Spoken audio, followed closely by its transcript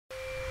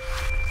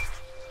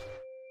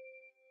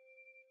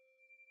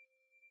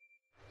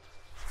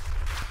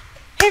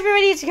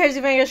it's your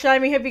cozy manga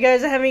Shiny. Hope you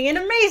guys are having an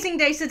amazing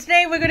day. So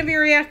today we're going to be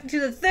reacting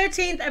to the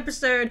 13th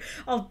episode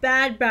of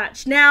Bad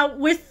Batch. Now,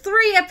 we're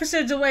 3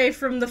 episodes away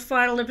from the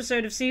final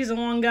episode of Season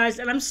 1, guys,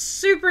 and I'm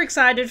super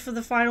excited for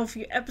the final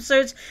few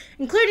episodes,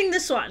 including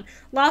this one.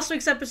 Last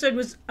week's episode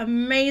was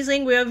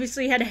amazing. We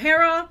obviously had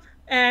Hera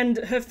and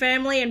her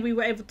family, and we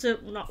were able to,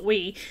 not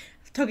we,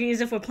 talking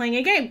as if we're playing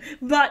a game,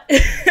 but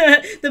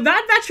the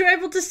Bad Batch were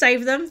able to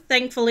save them,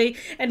 thankfully,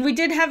 and we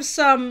did have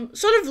some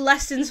sort of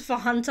lessons for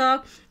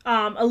Hunter,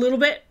 a little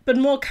bit, but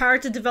more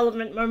character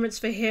development moments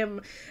for him,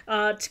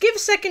 to give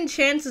second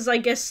chances, I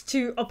guess,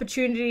 to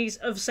opportunities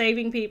of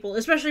saving people,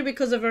 especially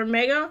because of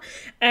Omega,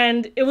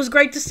 and it was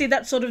great to see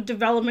that sort of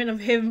development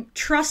of him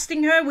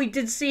trusting her. We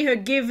did see her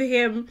give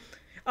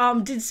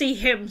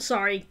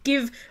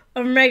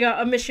Omega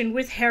a mission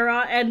with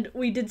Hera, and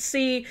we did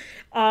see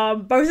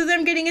both of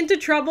them getting into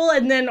trouble,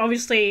 and then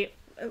obviously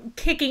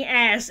kicking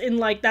ass in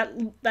like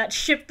that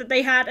ship that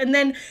they had, and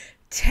then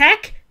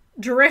Tech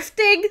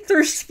drifting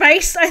through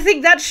space. I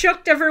think that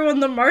shocked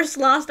everyone the most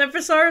last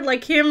episode,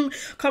 like him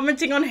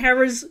commenting on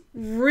Hera's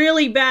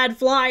really bad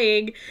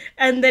flying,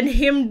 and then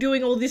him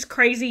doing all these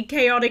crazy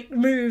chaotic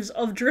moves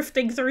of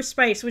drifting through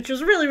space, which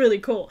was really, really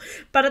cool.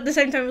 But at the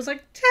same time, it was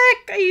like,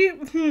 Tech, are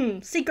you,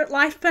 Secret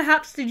Life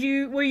perhaps? Were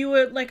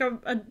you like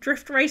a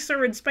drift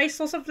racer in space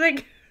or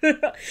something?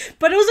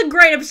 But it was a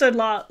great episode,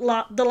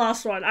 the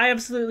last one. I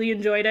absolutely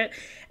enjoyed it.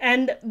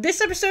 And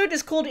this episode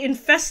is called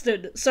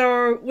Infested,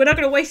 so we're not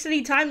going to waste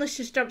any time, let's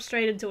just jump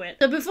straight into it.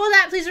 So before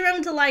that, please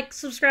remember to like,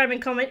 subscribe,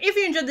 and comment if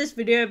you enjoyed this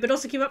video, but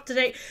also keep up to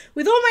date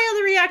with all my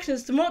other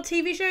reactions to more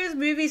TV shows,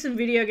 movies, and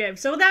video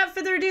games. So without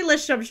further ado,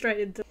 let's jump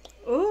straight into it.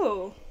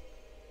 Ooh.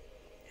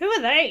 Who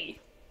are they?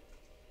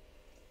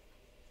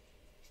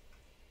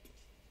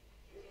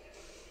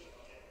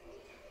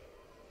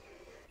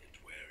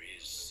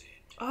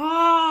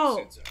 Oh!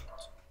 Sid's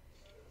out.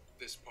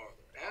 This parlor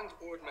and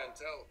Ord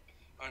Mantell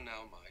are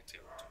now my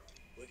territory.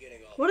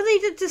 What do they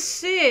do to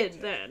Sid,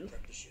 then?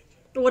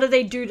 What did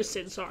they do to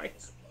Sid, sorry?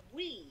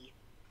 We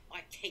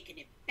are taking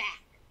it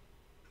back.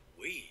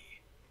 We?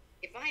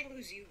 If I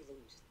lose, you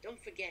lose. Don't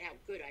forget how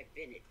good I've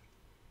been at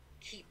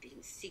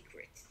keeping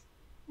secrets.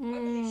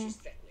 When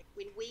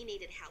we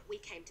needed help, we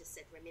came to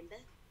Sid, remember?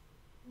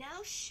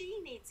 Now she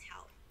needs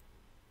help.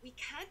 We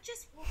can't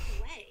just walk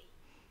away.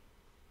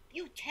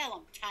 You tell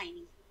him,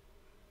 Tiny.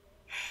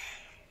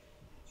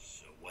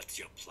 So what's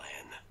your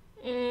plan?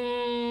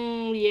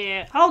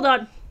 Yeah. Hold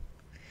on.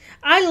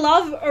 I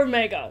love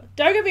Omega.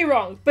 Don't get me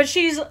wrong, but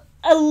she's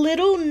a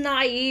little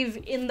naive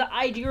in the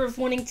idea of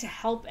wanting to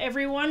help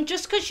everyone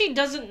just because she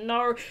doesn't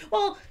know.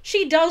 Well,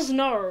 she does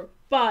know,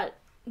 but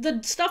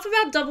the stuff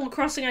about double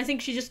crossing, I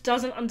think she just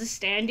doesn't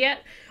understand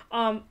yet.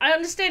 I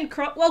understand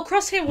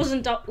Crosshair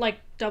wasn't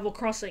double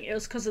crossing, it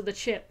was because of the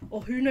chip. Or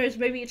who knows,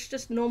 maybe it's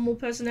just normal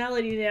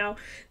personality now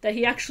that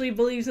he actually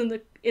believes in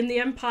the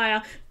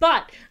Empire.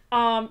 But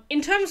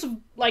in terms of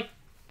like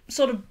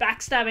sort of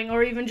backstabbing,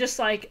 or even just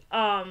like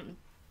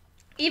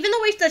even the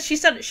way that she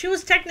said it, she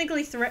was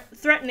technically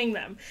threatening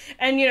them.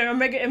 And, you know,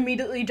 Omega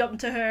immediately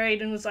jumped to her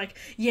aid and was like,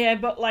 yeah,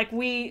 but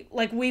we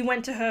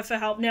went to her for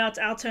help, now it's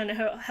our turn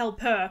to help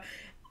her.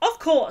 Of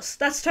course,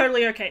 that's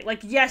totally okay. Like,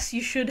 yes,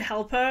 you should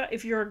help her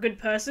if you're a good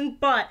person,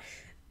 but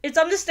it's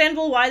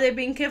understandable why they're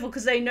being careful,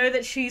 because they know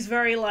that she's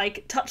very,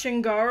 like, touch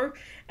and go,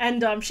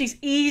 and she's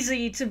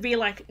easy to be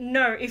like,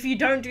 no, if you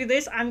don't do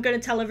this, I'm gonna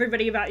tell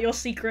everybody about your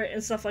secret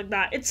and stuff like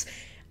that.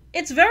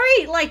 It's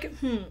very, like,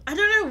 I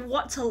don't know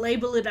what to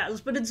label it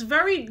as, but it's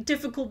very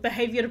difficult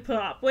behavior to put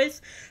up with,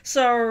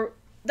 so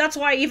that's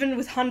why even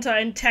with Hunter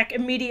and Tech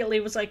immediately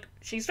was like,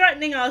 she's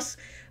threatening us.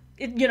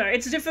 You know,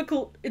 it's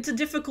a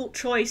difficult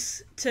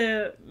choice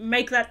to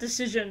make that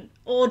decision,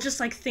 or just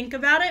like think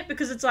about it,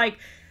 because it's like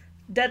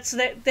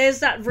there's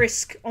that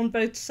risk on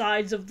both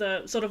sides of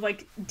the sort of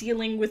like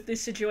dealing with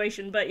this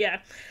situation. But yeah,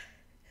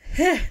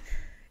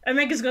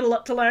 Omega's got a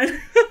lot to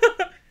learn.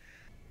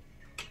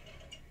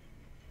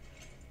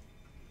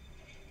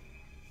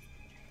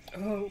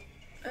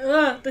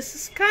 Oh, this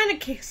is kind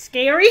of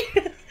scary.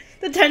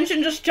 The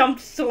tension just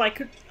jumped to like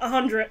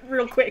 100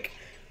 real quick.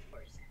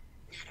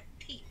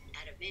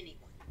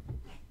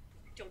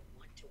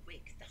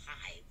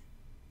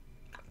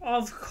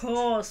 Of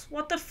course.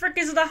 What the frick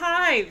is the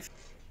Hive?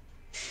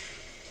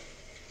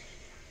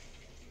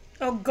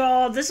 Oh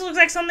god, this looks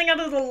like something out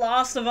of The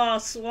Last of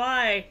Us.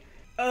 Why?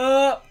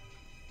 No,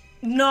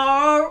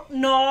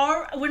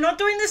 we're not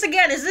doing this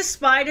again. Is this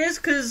spiders?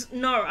 Cause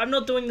no, I'm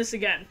not doing this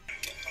again.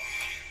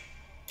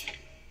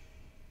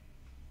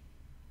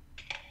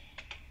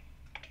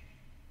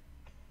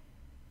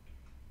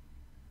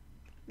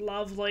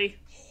 Lovely.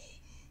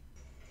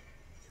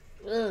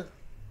 Ugh.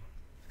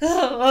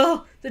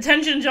 Oh, the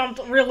tension jumped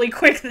really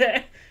quick there.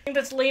 I think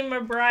that's Liam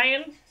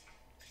O'Brien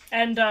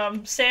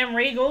and Sam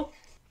Riegel.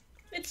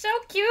 It's so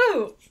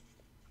cute.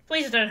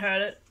 Please don't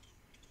hurt it.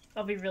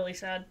 I'll be really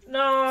sad.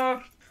 No.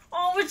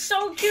 Oh, it's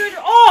so cute.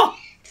 Oh!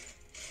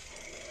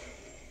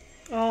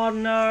 Oh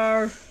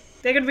no.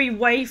 They're gonna be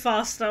way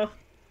faster.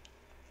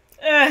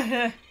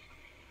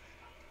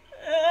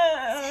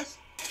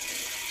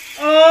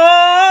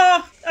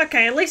 Oh!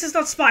 Okay, at least it's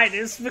not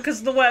spiders, because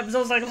of the webs. I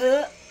was like,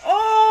 ugh.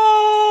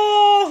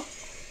 Oh!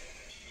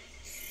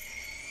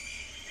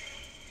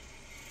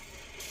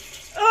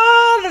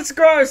 Oh, that's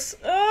gross.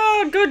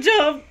 Oh, good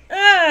job.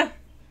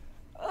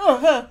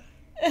 Oh,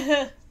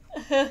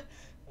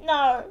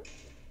 no.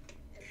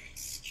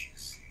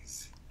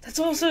 Excuses. That's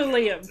also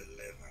Liam.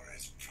 Deliver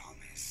as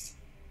promised.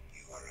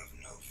 You are of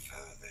no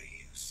further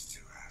use to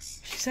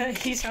us.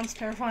 He sounds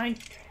terrifying.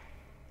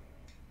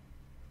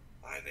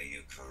 Either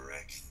you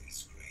correct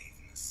this grave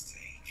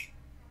mistake,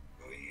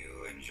 or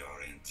you and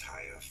your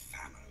entire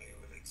family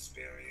will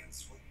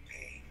experience what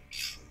pain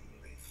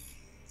truly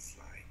feels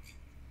like.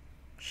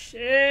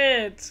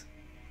 Shit.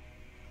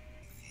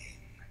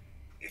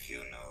 If you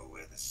know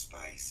where the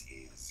spice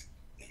is,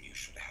 then you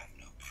should have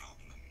no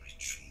problem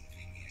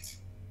retrieving it.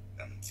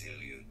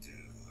 Until you do,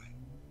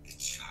 the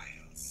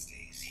child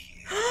stays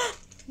here.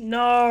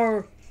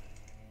 No.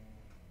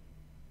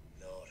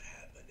 Not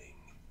happening.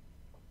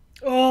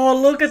 Oh,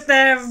 look at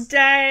them.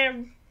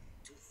 Damn.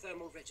 Two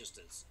thermal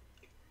registers.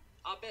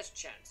 Our best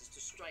chance is to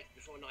strike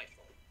before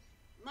nightfall.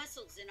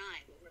 Muscles and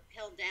I will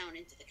rappel down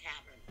into the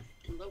cavern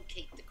and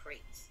locate the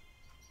crates.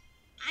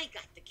 I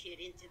got the kid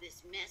into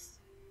this mess,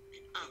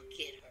 and I'll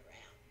get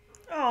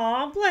her out.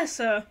 Aw, bless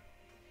her.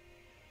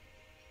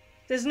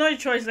 There's no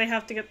choice, they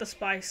have to get the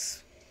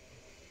spice.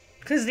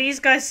 Because these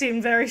guys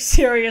seem very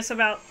serious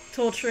about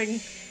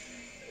torturing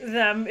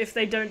them if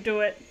they don't do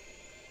it.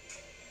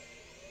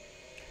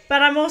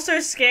 But I'm also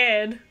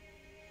scared.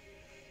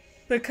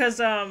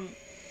 Because,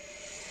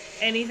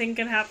 anything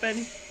can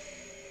happen.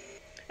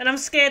 And I'm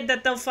scared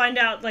that they'll find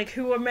out, like,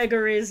 who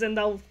Omega is and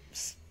they'll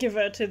give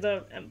her to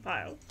the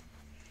Empire.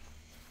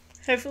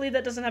 Hopefully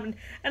that doesn't happen.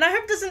 And I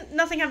hope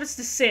nothing happens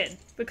to Sid.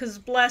 Because,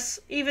 bless,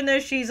 even though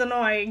she's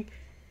annoying,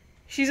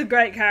 she's a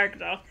great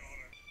character.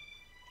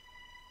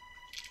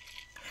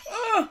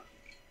 Oh!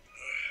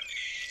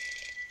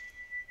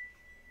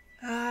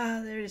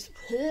 Ah, there is.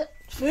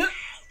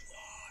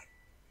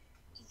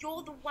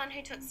 You're the one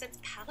who took Sid's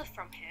power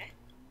from her.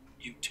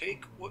 You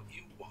take what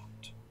you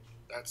want.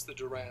 That's the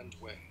Durand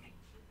way.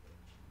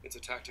 It's a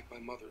tactic my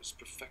mother has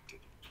perfected.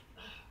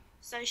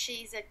 So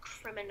she's a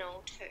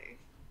criminal too.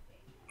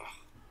 Ugh,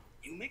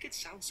 you make it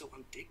sound so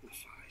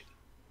undignified.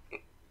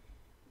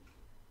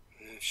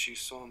 If she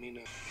saw me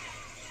now...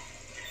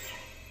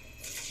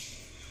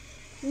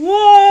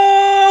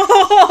 Whoa!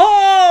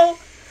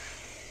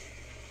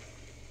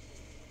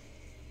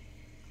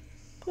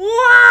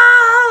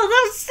 Wow,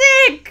 that's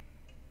sick!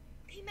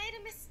 He made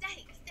a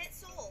mistake,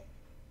 that's all.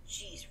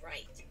 She's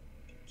right.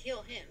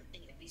 Kill him,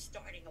 and you'll be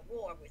starting a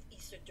war with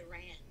Issa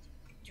Durand.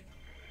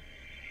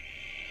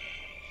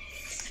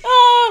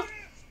 Oh!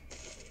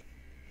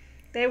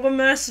 They were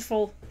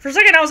merciful. For a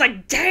second I was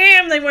like,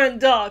 damn, they weren't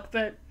dark,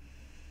 but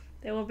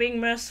they were being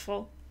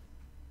merciful.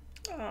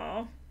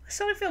 Oh, I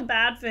sort of feel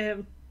bad for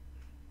him.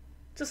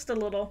 Just a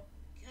little.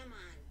 Come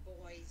on,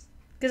 boys.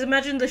 Because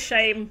imagine the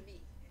shame.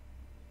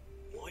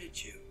 Why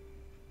did you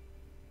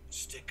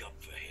stick up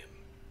for him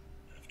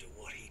after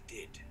what he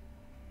did?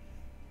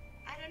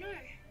 I don't know.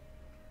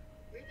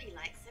 Ruby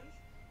likes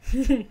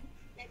him.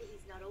 Maybe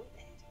he's not all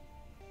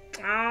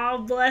bad. Oh,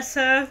 bless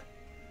her.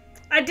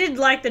 I did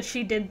like that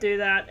she did do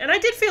that. And I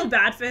did feel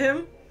bad for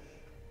him.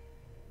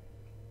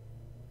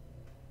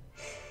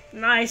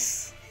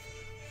 Nice.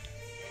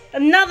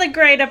 Another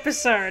great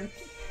episode.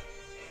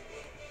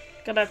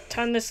 Gotta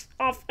turn this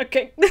off.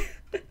 Okay.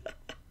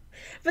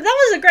 But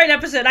that was a great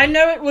episode. I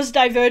know it was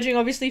diverging,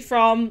 obviously,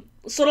 from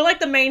sort of like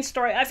the main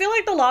story. I feel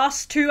like the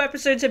last two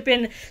episodes have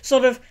been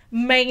sort of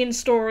main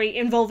story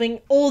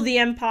involving all the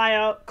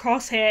Empire,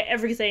 Crosshair,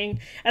 everything.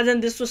 And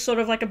then this was sort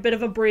of like a bit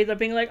of a breather,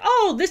 being like,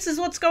 oh, this is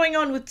what's going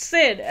on with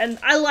Sid. And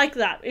I like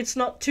that. It's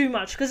not too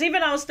much. Because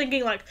even I was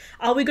thinking, like,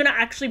 are we going to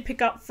actually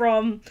pick up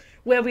from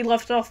where we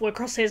left off, where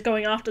Crosshair's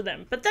going after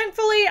them? But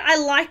thankfully, I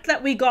like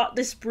that we got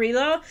this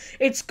breather.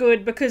 It's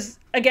good because,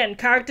 again,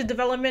 character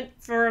development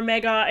for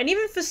Omega, and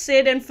even for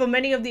Sid and for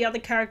many of the other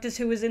characters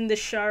who was in this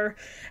show.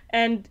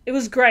 And it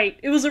was great.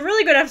 It was a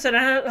really good episode.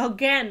 And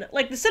again,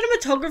 like, the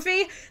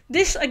cinematography,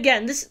 this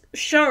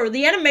show,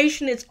 the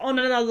animation is on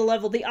another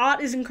level. The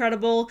art is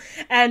incredible,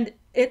 and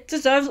it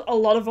deserves a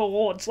lot of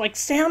awards. Like,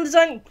 sound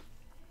design...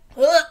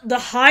 the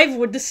Hive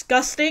were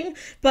disgusting,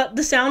 but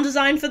the sound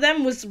design for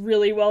them was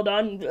really well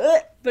done.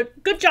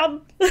 But good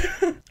job.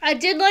 I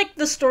did like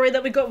the story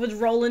that we got with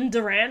Roland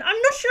Durand.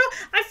 I'm not sure.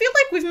 I feel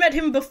like we've met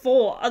him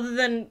before, other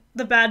than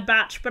the Bad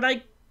Batch, but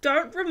I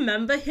don't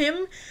remember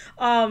him.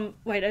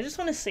 Wait, I just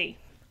want to see.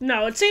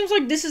 No, it seems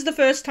like this is the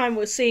first time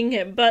we're seeing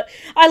him, but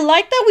I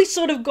like that we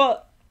sort of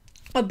got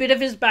a bit of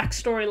his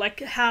backstory,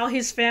 like how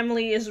his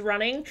family is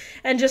running,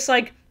 and just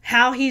like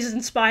how he's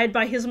inspired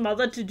by his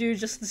mother to do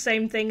just the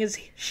same thing as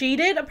she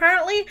did,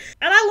 apparently. And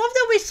I love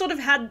that we sort of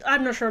had,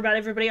 I'm not sure about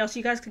everybody else,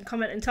 you guys can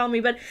comment and tell me,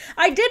 but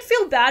I did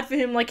feel bad for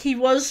him. Like, he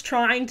was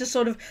trying to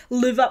sort of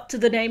live up to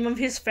the name of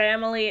his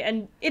family,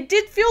 and it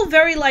did feel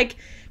very, like,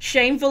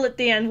 shameful at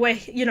the end, where,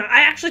 you know, I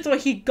actually thought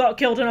he got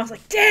killed, and I was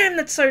like, damn,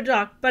 that's so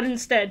dark, but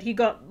instead, he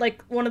got,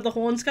 like, one of the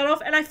horns cut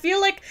off, and I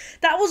feel like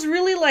that was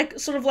really, like,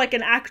 sort of like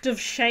an act of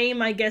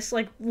shame, I guess,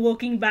 like,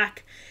 walking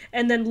back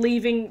and then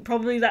leaving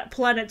probably that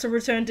planet to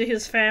return to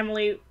his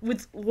family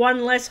with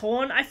one less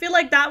horn. I feel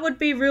like that would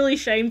be really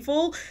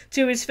shameful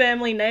to his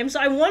family name. So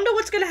I wonder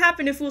what's going to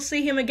happen if we'll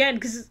see him again,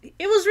 because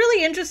it was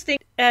really interesting,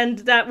 and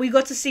that we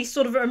got to see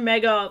sort of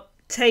Omega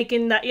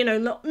taking that, you know,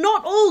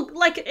 not all,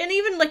 like, and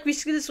even, like, we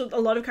see this with a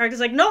lot of characters,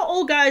 like, not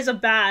all guys are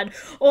bad,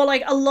 or,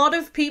 like, a lot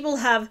of people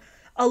have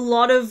a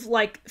lot of,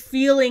 like,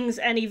 feelings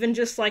and even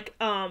just, like,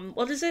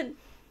 what is it?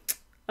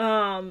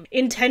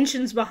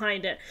 Intentions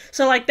behind it.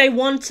 So, like, they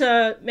want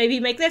to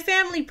maybe make their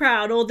family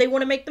proud, or they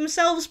want to make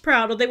themselves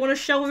proud, or they want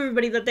to show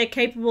everybody that they're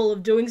capable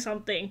of doing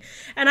something.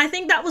 And I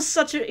think that was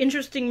such an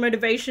interesting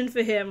motivation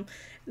for him,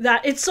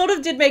 that it sort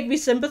of did make me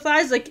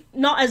sympathize, like,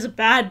 not as a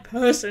bad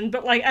person,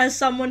 but, like, as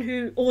someone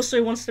who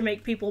also wants to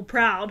make people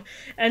proud,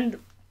 and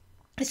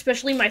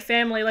especially my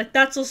family. Like,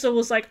 that's also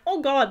was like,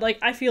 oh god, like,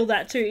 I feel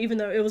that too, even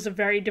though it was a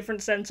very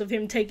different sense of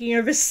him taking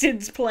over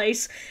Sid's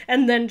place,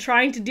 and then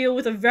trying to deal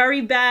with a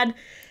very bad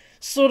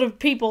sort of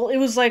people. It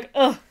was like,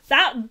 ugh,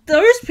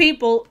 those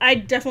people, I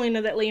definitely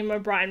know that Liam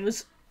O'Brien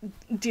was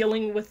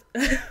dealing with,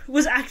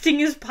 was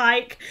acting as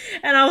Pike,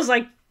 and I was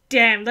like,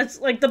 damn, that's,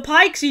 like, the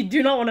Pikes you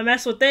do not want to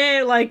mess with.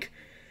 They're, like,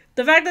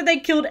 the fact that they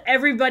killed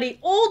everybody,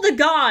 all the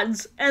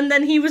guards, and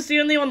then he was the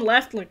only one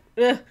left, like,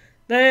 ugh,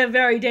 they're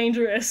very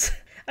dangerous.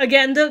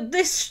 Again,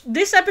 this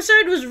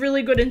episode was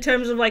really good in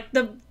terms of, like,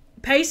 the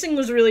pacing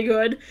was really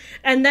good,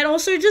 and then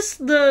also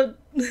just the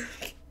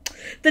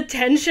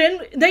tension.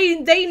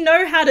 They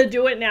know how to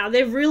do it now.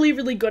 They're really,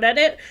 really good at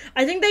it.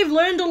 I think they've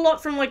learned a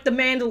lot from, like, The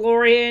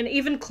Mandalorian,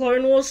 even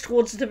Clone Wars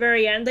towards the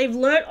very end. They've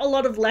learned a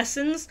lot of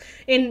lessons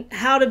in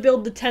how to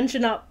build the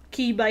tension up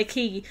key by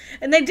key,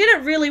 and they did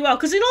it really well,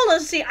 because in all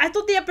honesty, I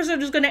thought the episode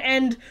was going to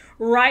end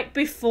right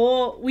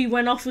before we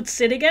went off with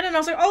Sid again, and I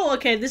was like, oh,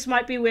 okay, this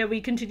might be where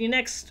we continue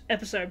next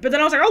episode, but then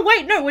I was like, oh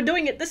wait, no, we're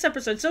doing it this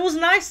episode. So it was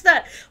nice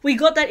that we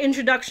got that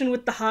introduction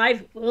with the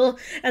Hive,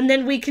 and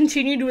then we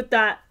continued with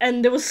that,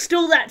 and there was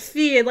still that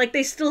fear, like,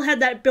 they still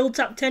had that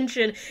built-up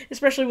tension,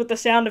 especially with the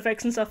sound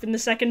effects and stuff in the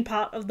second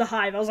part of the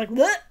Hive. I was like,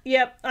 what?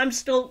 Yep, I'm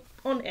still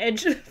on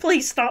edge.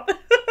 Please stop.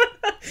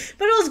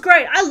 But it was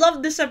great. I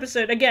loved this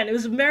episode. Again, it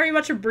was very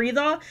much a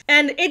breather,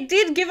 and it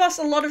did give us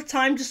a lot of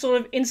time to sort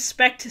of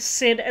inspect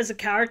Sid as a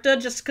character,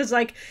 just because,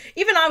 like,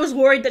 even I was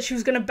worried that she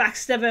was going to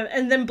backstab him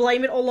and then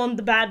blame it all on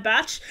the Bad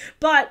Batch,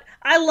 but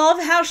I love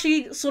how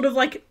she sort of,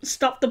 like,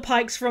 stopped the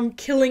Pikes from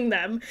killing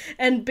them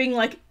and being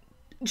like,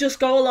 just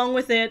go along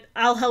with it,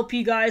 I'll help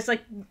you guys,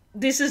 like,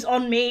 this is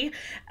on me.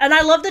 And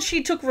I love that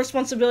she took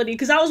responsibility,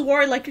 because I was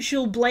worried, like,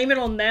 she'll blame it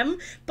on them,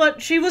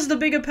 but she was the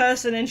bigger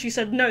person, and she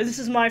said, no, this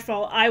is my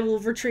fault, I will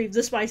retrieve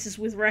the spices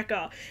with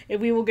Wrecker, and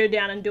we will go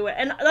down and do it.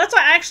 And that's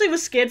why I actually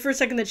was scared for a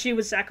second that she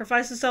would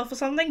sacrifice herself or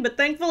something, but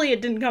thankfully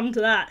it didn't come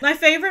to that. My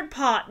favorite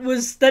part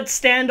was that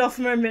standoff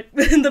moment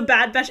in the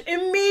Bad Batch.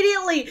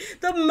 Immediately,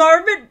 the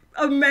moment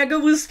Omega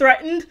was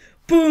threatened,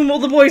 boom, all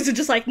the boys are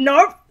just like,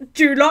 nope,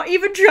 do not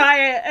even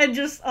try it, and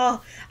just,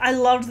 oh, I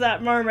loved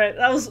that moment.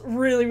 That was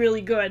really,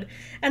 really good.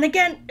 And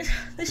again,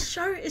 this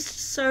show is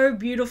so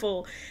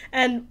beautiful,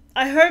 and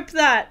I hope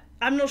that,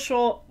 I'm not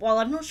sure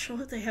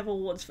if they have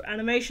awards for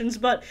animations,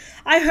 but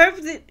I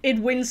hope that it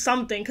wins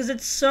something, because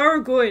it's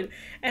so good,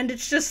 and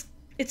it's just,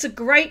 it's a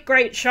great,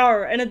 great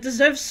show, and it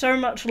deserves so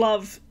much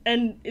love,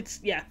 and it's,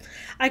 yeah.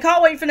 I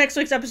can't wait for next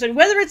week's episode,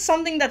 whether it's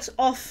something that's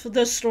off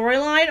the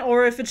storyline,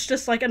 or if it's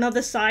just, like,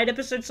 another side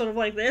episode, sort of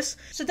like this.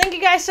 So thank you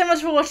guys so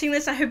much for watching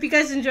this. I hope you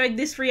guys enjoyed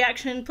this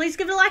reaction. Please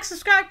give it a like,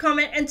 subscribe,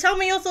 comment, and tell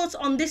me your thoughts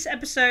on this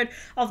episode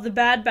of The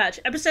Bad Batch,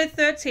 episode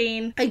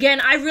 13.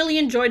 Again, I really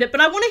enjoyed it,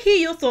 but I want to hear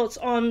your thoughts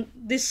on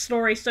this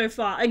story so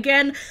far.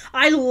 Again,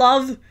 I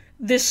love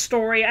this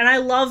story, and I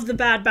love the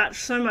Bad Batch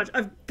so much.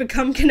 I've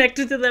become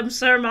connected to them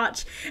so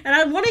much, and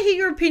I want to hear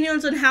your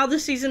opinions on how the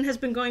season has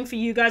been going for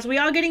you guys. We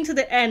are getting to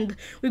the end.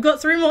 We've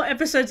got 3 more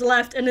episodes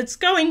left, and it's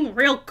going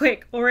real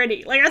quick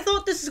already. Like, I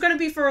thought this is going to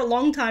be for a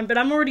long time, but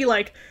I'm already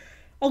like,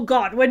 oh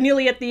god, we're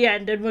nearly at the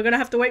end, and we're going to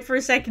have to wait for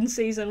a second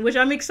season, which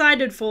I'm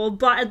excited for,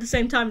 but at the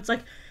same time, it's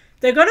like,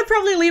 they're gonna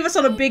probably leave us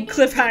on a big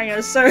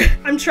cliffhanger, so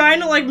I'm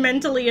trying to, like,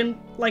 mentally and,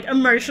 like,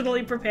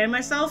 emotionally prepare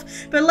myself,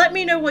 but let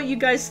me know what you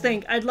guys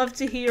think. I'd love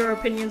to hear your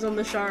opinions on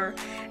the show,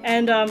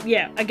 and,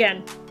 yeah,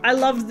 again, I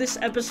loved this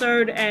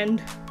episode, and,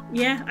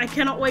 yeah, I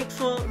cannot wait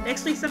for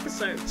next week's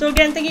episode. So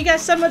again, thank you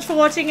guys so much for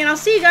watching, and I'll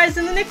see you guys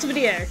in the next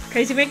video.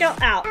 Crazy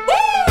Makeout out.